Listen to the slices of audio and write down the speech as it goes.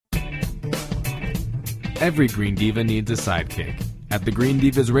Every Green Diva needs a sidekick. At the Green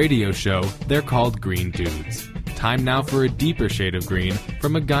Divas radio show, they're called Green Dudes. Time now for a deeper shade of green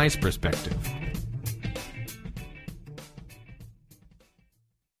from a guy's perspective.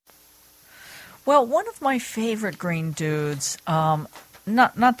 Well, one of my favorite Green Dudes,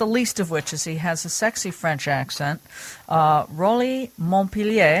 not the least of which is he has a sexy French accent, Rolly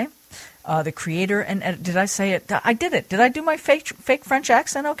Montpelier, the creator and did I say it? I did it. Did I do my fake French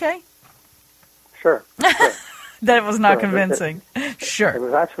accent okay? Sure. That was not convincing. Sure. It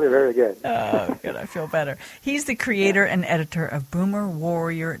was actually very good. Oh, good. I feel better. He's the creator and editor of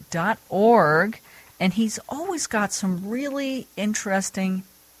boomerwarrior.org, and he's always got some really interesting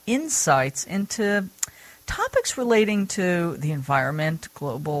insights into topics relating to the environment,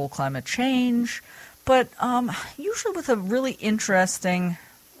 global climate change, but usually with a really interesting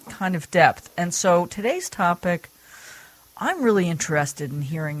kind of depth. And so today's topic I'm really interested in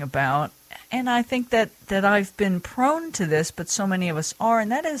hearing about, and I think that I've been prone to this, but so many of us are, and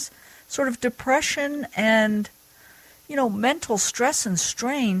that is sort of depression and, mental stress and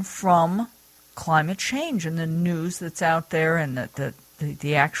strain from climate change and the news that's out there and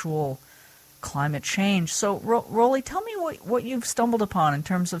the actual climate change. So, Rolly, tell me what you've stumbled upon in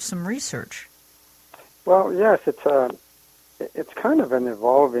terms of some research. Well, yes, it's kind of an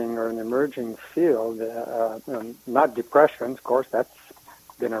evolving or an emerging field. Not depression, of course, that's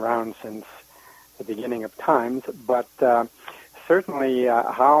been around since the beginning of times, but certainly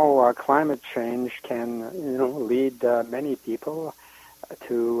how climate change can, lead many people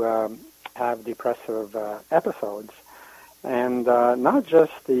to have depressive episodes. And not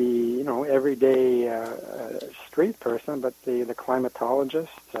just the, everyday street person, but the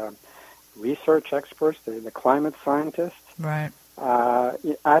climatologists, research experts, the climate scientists. Right.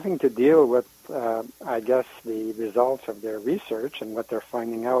 Having to deal with, I guess, the results of their research and what they're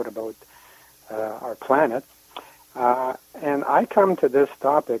finding out about our planet. And I come to this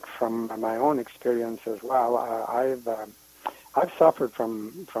topic from my own experience as well. I've suffered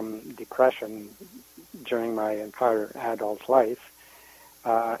from depression during my entire adult life.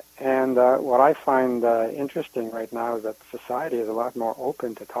 And what I find interesting right now is that society is a lot more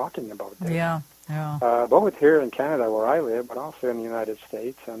open to talking about this. Yeah. Both here in Canada where I live, but also in the United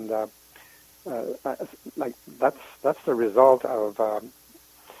States. And that's the result of, a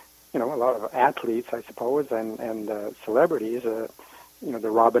lot of athletes, I suppose, and celebrities, the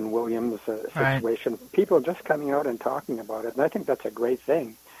Robin Williams situation, right. People just coming out and talking about it. And I think that's a great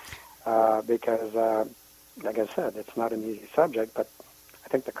thing because, like I said, it's not an easy subject, but I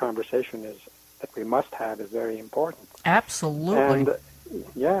think the conversation that we must have is very important. Absolutely.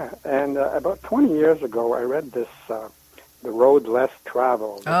 And about 20 years ago, I read this, The Road Less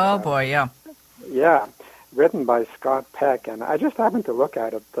Traveled. Oh, boy, yeah. Yeah, written by Scott Peck, and I just happened to look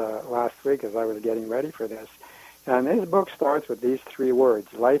at it last week as I was getting ready for this. And his book starts with these three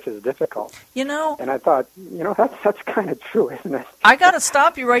words: life is difficult. And I thought, that's kind of true, isn't it? I got to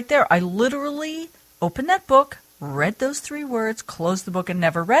stop you right there. I literally opened that book, read those three words, closed the book, and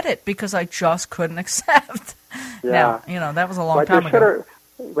never read it because I just couldn't accept. Yeah. Now, that was a long time ago.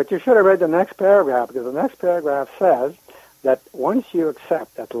 But you should have read the next paragraph, because the next paragraph says that once you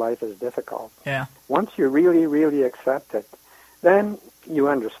accept that life is difficult, once you really, really accept it, then you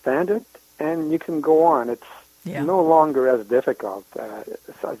understand it and you can go on. It's no longer as difficult.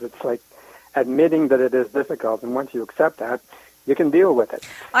 It's like admitting that it is difficult, and once you accept that, you can deal with it.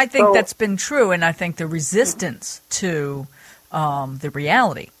 I think that's been true, and I think the resistance to the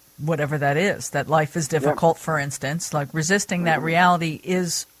reality, whatever that is, that life is difficult, for instance, like resisting that reality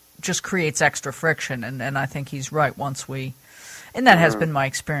just creates extra friction, and I think he's right and that has been my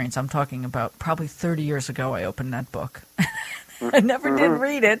experience. I'm talking about probably 30 years ago I opened that book. I never did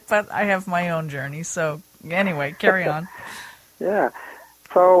read it, but I have my own journey, so anyway, carry on. Yeah,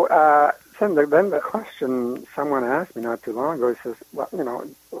 so then the question someone asked me not too long ago says,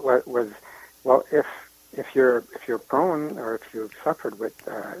 if you're prone or if you've suffered with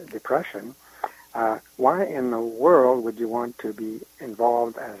depression, why in the world would you want to be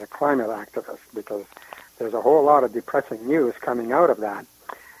involved as a climate activist? Because there's a whole lot of depressing news coming out of that.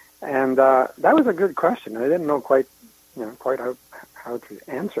 And that was a good question. I didn't know quite how to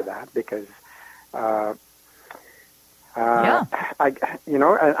answer that because I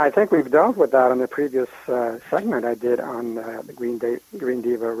think we've dealt with that on the previous segment I did on the Green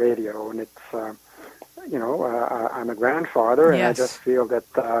Diva radio, and it's I'm a grandfather, and I just feel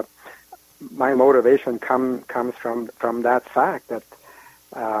that my motivation comes from that fact that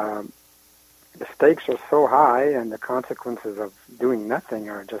the stakes are so high and the consequences of doing nothing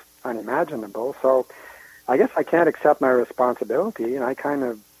are just unimaginable. So I guess I can't accept my responsibility, and I kind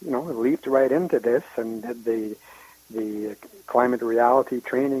of, leaped right into this and did the climate reality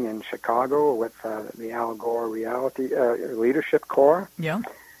training in Chicago with the Al Gore Leadership Corps. Yeah.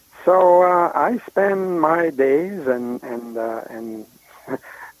 So I spend my days and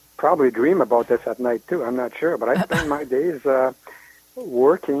probably dream about this at night too. I'm not sure, but I spend my days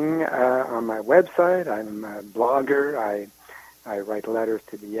working on my website. I'm a blogger. I write letters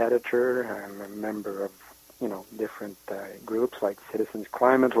to the editor. I'm a member of different groups like Citizens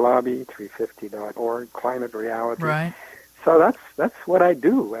Climate Lobby, 350.org, Climate Reality. Right. So that's what I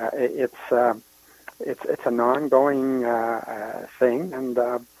do. It's an ongoing thing, and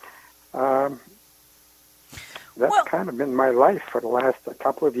that's kind of been my life for the last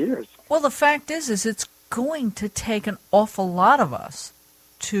couple of years. Well, the fact is it's going to take an awful lot of us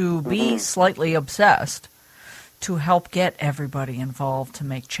to be slightly obsessed to help get everybody involved to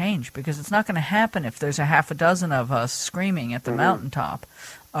make change, because it's not going to happen if there's a half a dozen of us screaming at the mountaintop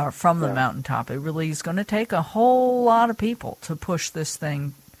or from the mountaintop. It really is going to take a whole lot of people to push this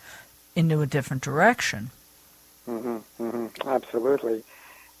thing into a different direction. Absolutely.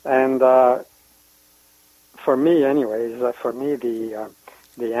 And for me, anyways,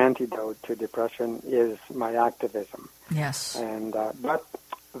 the antidote to depression is my activism. Yes. And but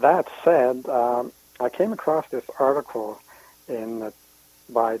that said, I came across this article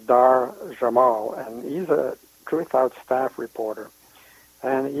by Dar Jamal, and he's a Truth Out staff reporter.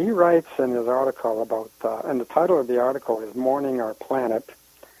 And he writes in his article about, and the title of the article is "Mourning Our Planet.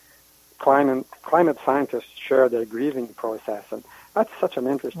 Climate scientists share their grieving process." And that's such an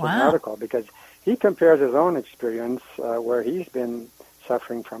interesting article, because he compares his own experience where he's been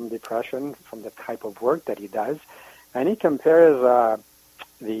suffering from depression from the type of work that he does, and he compares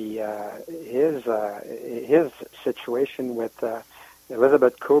his situation with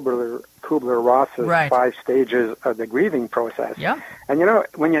Elizabeth Kubler-Ross's 5 stages of the grieving process. Yeah. And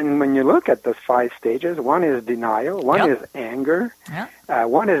when you look at those 5 stages, one is denial, one is anger,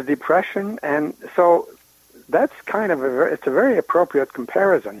 one is depression, and so that's kind of it's a very appropriate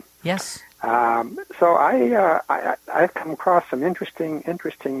comparison. Yes. So I've come across some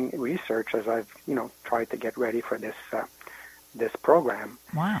interesting research as I've tried to get ready for this program.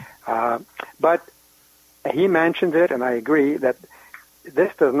 Wow. But he mentioned it, and I agree that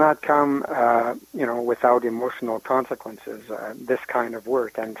this does not come, without emotional consequences, this kind of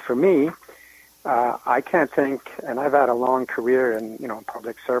work. And for me, I can't think, and I've had a long career in,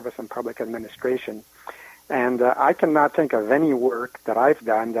 public service and public administration, and I cannot think of any work that I've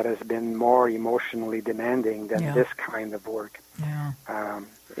done that has been more emotionally demanding than this kind of work. Yeah.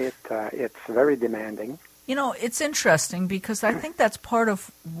 It's very demanding. It's interesting, because I think that's part of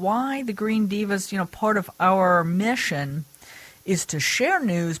why the Green Divas, part of our mission is to share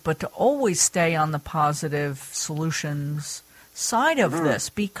news, but to always stay on the positive solutions side of this,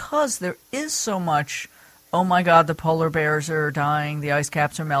 because there is so much, oh my God, the polar bears are dying, the ice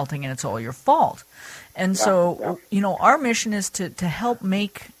caps are melting, and it's all your fault. And our mission is to help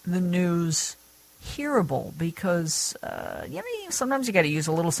make the news hearable, because sometimes you got to use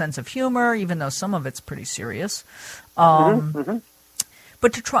a little sense of humor, even though some of it's pretty serious.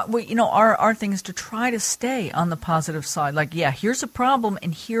 But to try, our thing is to try to stay on the positive side. Like, here's a problem,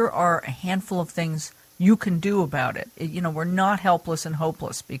 and here are a handful of things you can do about it. We're not helpless and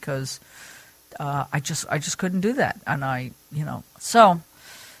hopeless, because I just couldn't do that, and I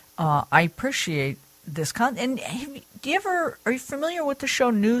appreciate this and are you familiar with the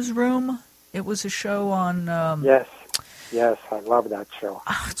show Newsroom? It was a show on... Yes, I love that show.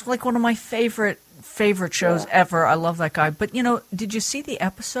 It's like one of my favorite shows ever. I love that guy. But, did you see the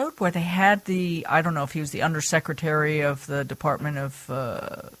episode where they had I don't know if he was the undersecretary of the Department of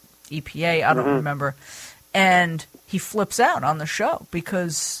EPA, I don't remember, and he flips out on the show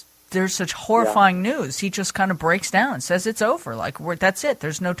because there's such horrifying news. He just kind of breaks down and says it's over. Like, that's it.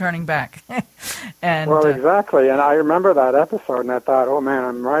 There's no turning back. And exactly. And I remember that episode, and I thought, oh man,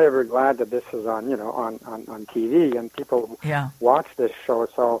 I'm right ever glad that this is on, on TV and people watch this show.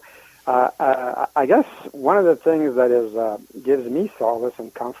 So I guess one of the things that gives me solace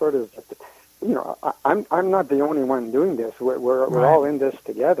and comfort is that, I'm not the only one doing this. We're all in this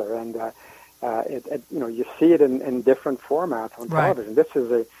together, and you see it in different formats on television.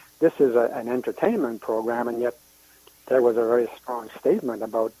 This is an entertainment program, and yet there was a very strong statement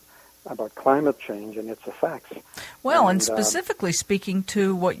about climate change and its effects. Well, and specifically speaking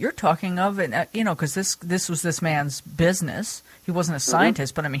to what you're talking of, and because this was this man's business. He wasn't a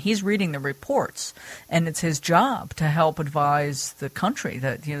scientist, but I mean, he's reading the reports, and it's his job to help advise the country,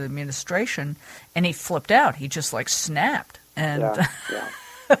 the administration. And he flipped out. He just snapped, and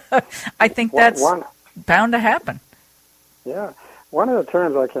I think that's bound to happen. Yeah. One of the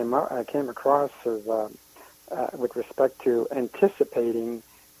terms I came across is with respect to anticipating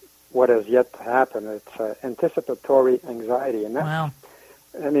what has yet to happen. It's anticipatory anxiety, and that's,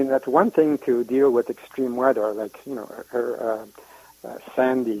 I mean, that's one thing to deal with extreme weather, like her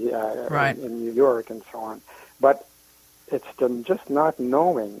Sandy in New York and so on. But it's just not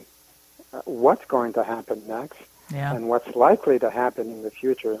knowing what's going to happen next and what's likely to happen in the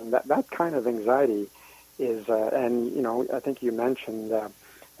future, and that kind of anxiety is, and I think you mentioned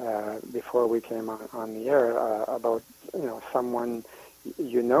before we came on the air about someone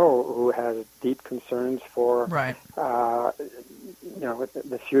who has deep concerns for the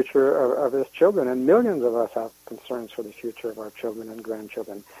future of his children, and millions of us have concerns for the future of our children and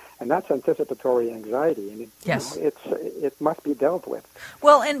grandchildren, and that's anticipatory anxiety, and it must be dealt with.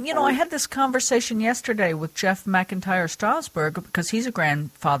 Well, and I had this conversation yesterday with Jeff McIntyre Strasberg, because he's a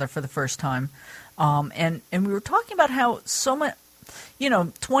grandfather for the first time, and we were talking about how so much.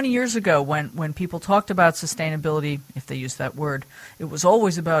 20 years ago when people talked about sustainability, if they use that word, it was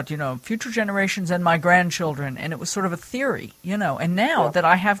always about, future generations and my grandchildren, and it was sort of a theory, And now that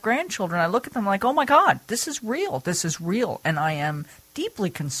I have grandchildren, I look at them like, oh, my God, this is real, and I am deeply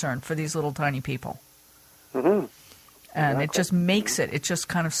concerned for these little tiny people. Mm-hmm. And it just makes it just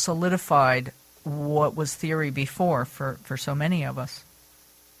kind of solidified what was theory before for so many of us.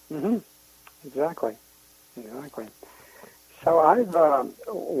 Mm-hmm. Exactly. So I've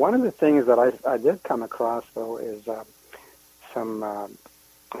one of the things that I did come across, though, is some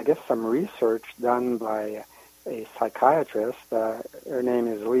research done by a psychiatrist. Her name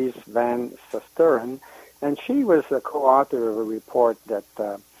is Lise Van Susteren, and she was the co-author of a report that,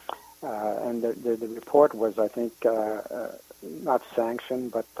 and the report was, I think, not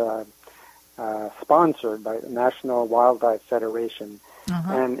sanctioned, but sponsored by the National Wildlife Federation.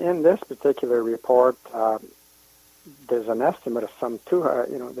 Uh-huh. And in this particular report, there's an estimate of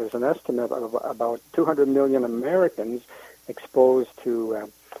there's an estimate of about 200 million Americans exposed to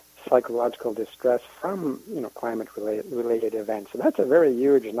psychological distress from climate-related events. So that's a very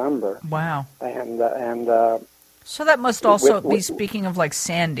huge number. Wow. And so that must also be, speaking of like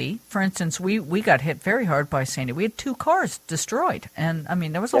Sandy, for instance, we got hit very hard by Sandy. We had 2 cars destroyed, and I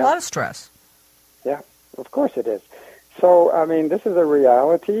mean there was a lot of stress. Yeah, of course it is. So, I mean, this is a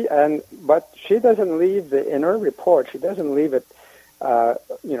reality, but she doesn't leave in her report, she doesn't leave it,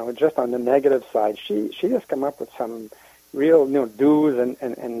 just on the negative side. She has come up with some real, do's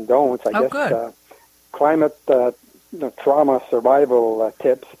and don'ts, I guess, good. Climate trauma survival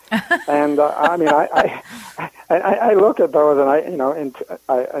tips. And, I mean, I look at those and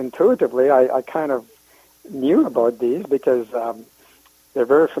I intuitively, I kind of knew about these because, they're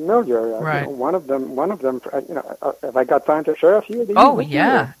very familiar. Right. One of them. Have I got time to share a few of these? Oh,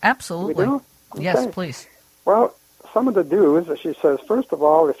 yeah, absolutely. We do? Okay. Yes, please. Well, some of the do's, she says, first of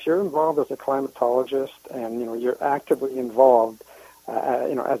all, if you're involved as a climatologist and, you're actively involved,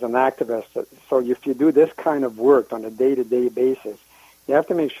 as an activist, so if you do this kind of work on a day-to-day basis, you have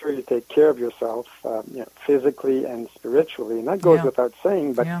to make sure you take care of yourself, physically and spiritually. And that goes without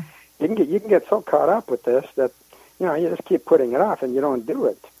saying, but you can get so caught up with this that, you just keep putting it off and you don't do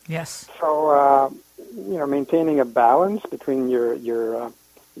it. Yes. So, maintaining a balance between your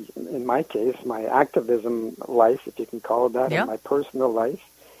in my case, my activism life, if you can call it that, and my personal life.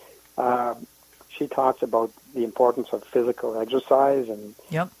 She talks about the importance of physical exercise and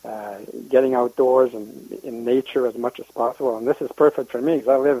getting outdoors and in nature as much as possible. And this is perfect for me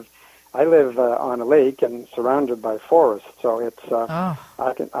because I live on a lake and surrounded by forest, so it's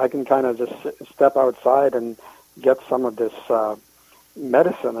I can kind of just step outside and get some of this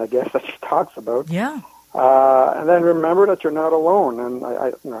medicine, I guess, that she talks about. Yeah. And then remember that you're not alone.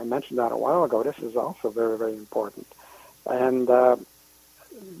 And I mentioned that a while ago. This is also very, very important. And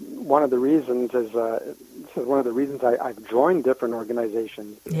one of the reasons is this is one of the reasons I've joined different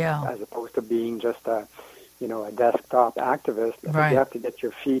organizations as opposed to being just a desktop activist. Right. You have to get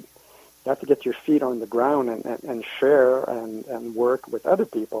your feet. You have to get your feet on the ground and share and work with other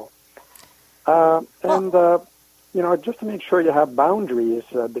people. Just to make sure you have boundaries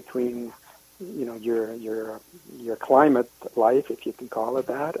between, your climate life, if you can call it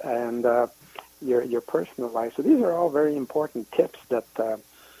that, and your personal life. So these are all very important tips that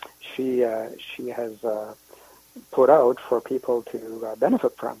she has put out for people to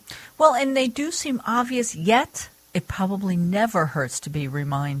benefit from. Well, and they do seem obvious, yet it probably never hurts to be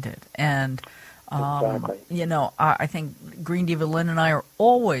reminded. And exactly. I think Green Diva Lynn and I are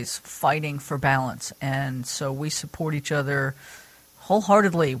always fighting for balance, and so we support each other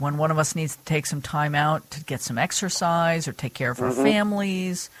wholeheartedly when one of us needs to take some time out to get some exercise or take care of our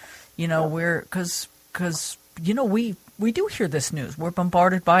families. Because because we do hear this news. We're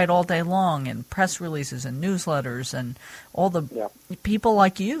bombarded by it all day long in press releases and newsletters and all the people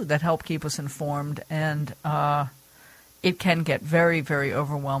like you that help keep us informed. And it can get very, very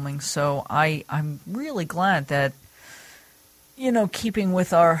overwhelming. So I'm really glad that, keeping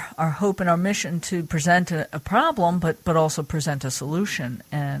with our hope and our mission to present a problem, but also present a solution.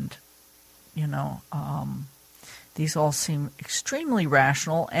 And, these all seem extremely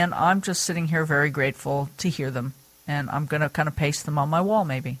rational, and I'm just sitting here very grateful to hear them. And I'm going to kind of paste them on my wall,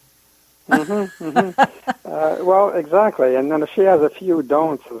 maybe. Well, exactly. And then she has a few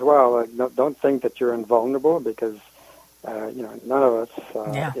don'ts as well. Don't think that you're invulnerable, because none of us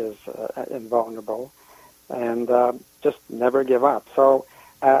is invulnerable. And just never give up. So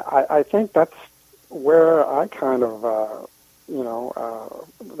I think that's where I kind of,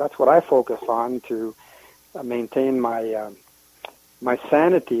 that's what I focus on to maintain my my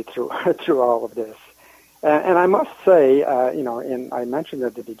sanity through through all of this. And I must say, I mentioned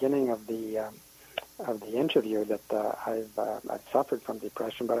at the beginning of the interview that I've suffered from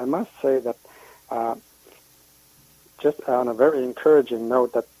depression, but I must say that just on a very encouraging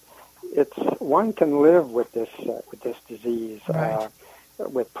note, that one can live with this disease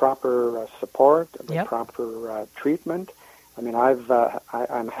with proper support, with proper treatment. I mean,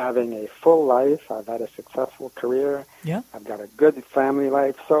 I'm having a full life. I've had a successful career. Yeah. I've got a good family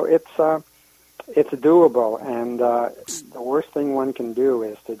life. So it's doable. And the worst thing one can do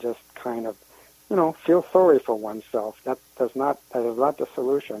is to just kind of, feel sorry for oneself. That is not the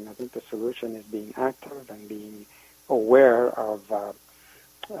solution. I think the solution is being active and being aware of of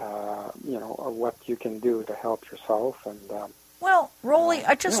what you can do to help yourself. And well, Rolly,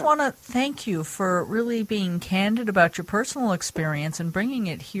 I just want to thank you for really being candid about your personal experience and bringing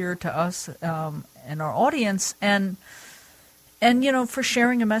it here to us and our audience, and for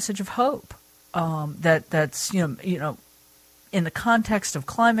sharing a message of hope that's in the context of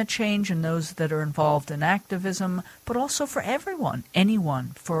climate change and those that are involved in activism, but also for anyone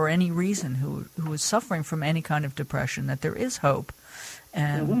for any reason who is suffering from any kind of depression, that there is hope.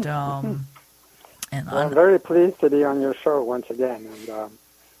 And and well, I'm very pleased to be on your show once again, and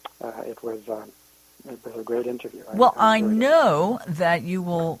it was a great interview. I know that you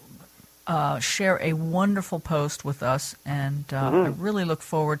will share a wonderful post with us, and I really look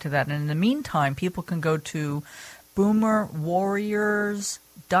forward to that. And in the meantime, people can go to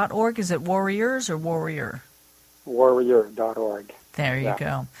boomerwarriors.org. Is it warriors or warrior? Warrior.org. There you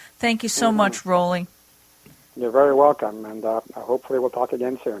go. Thank you so much, Rolly. You're very welcome, and hopefully we'll talk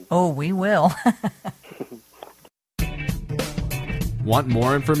again soon. Oh, we will. Want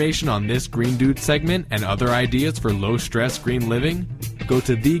more information on this Green Dude segment and other ideas for low-stress green living? Go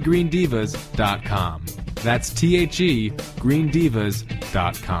to thegreendivas.com. That's THE,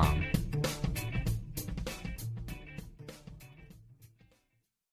 greendivas.com.